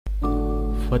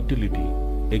Fertility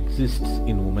exists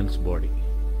in woman's body.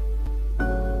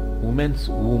 Woman's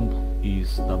womb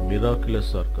is a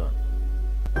miraculous organ,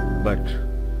 but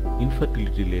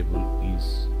infertility level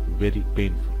is very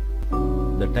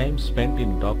painful. The time spent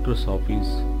in doctor's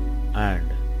office and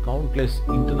countless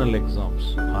internal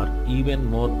exams are even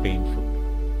more painful.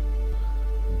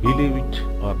 Believe it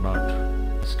or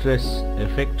not, stress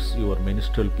affects your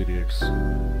menstrual periods.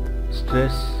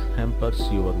 Stress hampers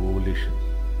your ovulation.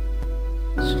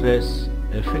 Stress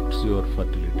affects your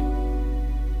fertility.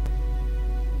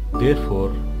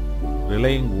 Therefore,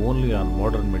 relying only on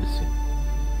modern medicine,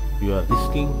 you are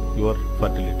risking your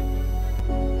fertility.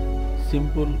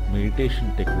 Simple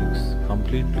meditation techniques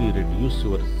completely reduce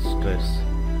your stress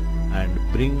and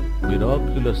bring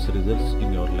miraculous results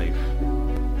in your life.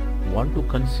 Want to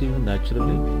conceive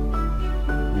naturally?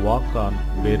 Walk on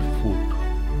barefoot.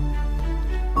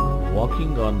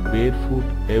 Walking on barefoot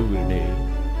every day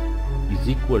is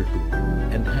equal to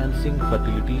enhancing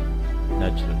fertility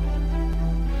naturally.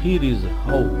 Here is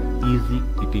how easy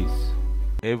it is.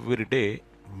 Every day,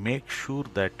 make sure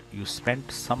that you spend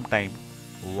some time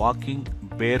walking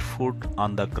barefoot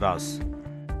on the grass,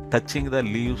 touching the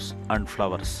leaves and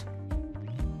flowers.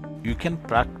 You can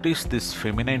practice this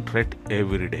feminine trait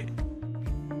every day.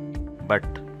 But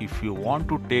if you want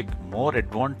to take more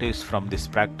advantage from this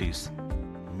practice,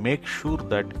 make sure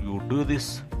that you do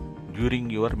this during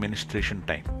your menstruation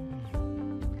time.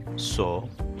 So,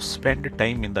 spend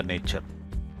time in the nature.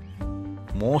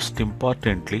 Most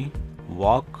importantly,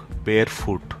 walk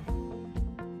barefoot.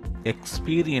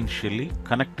 Experientially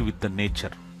connect with the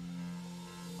nature.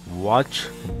 Watch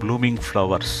blooming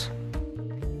flowers.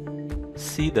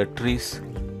 See the trees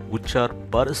which are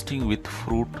bursting with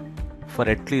fruit for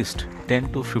at least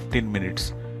 10 to 15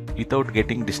 minutes without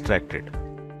getting distracted.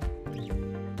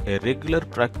 A regular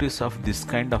practice of this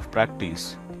kind of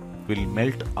practice will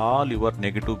melt all your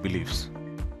negative beliefs.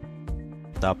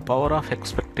 The power of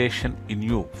expectation in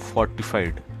you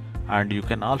fortified, and you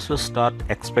can also start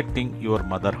expecting your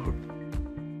motherhood.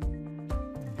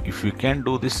 If you can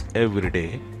do this every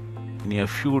day, in a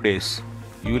few days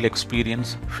you will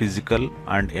experience physical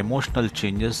and emotional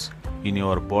changes in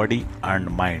your body and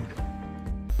mind.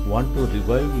 Want to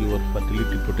revive your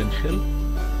fertility potential?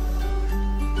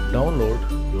 Download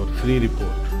your free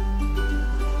report,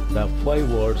 The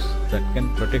 5 Words That Can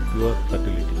Protect Your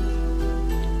Fertility.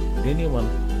 Anyone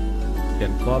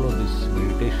can follow this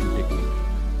meditation technique,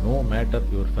 no matter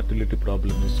your fertility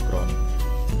problem is chronic.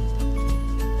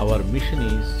 Our mission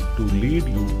is to lead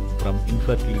you from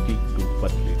infertility to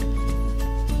fertility.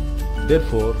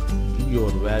 Therefore, give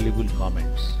your valuable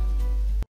comments.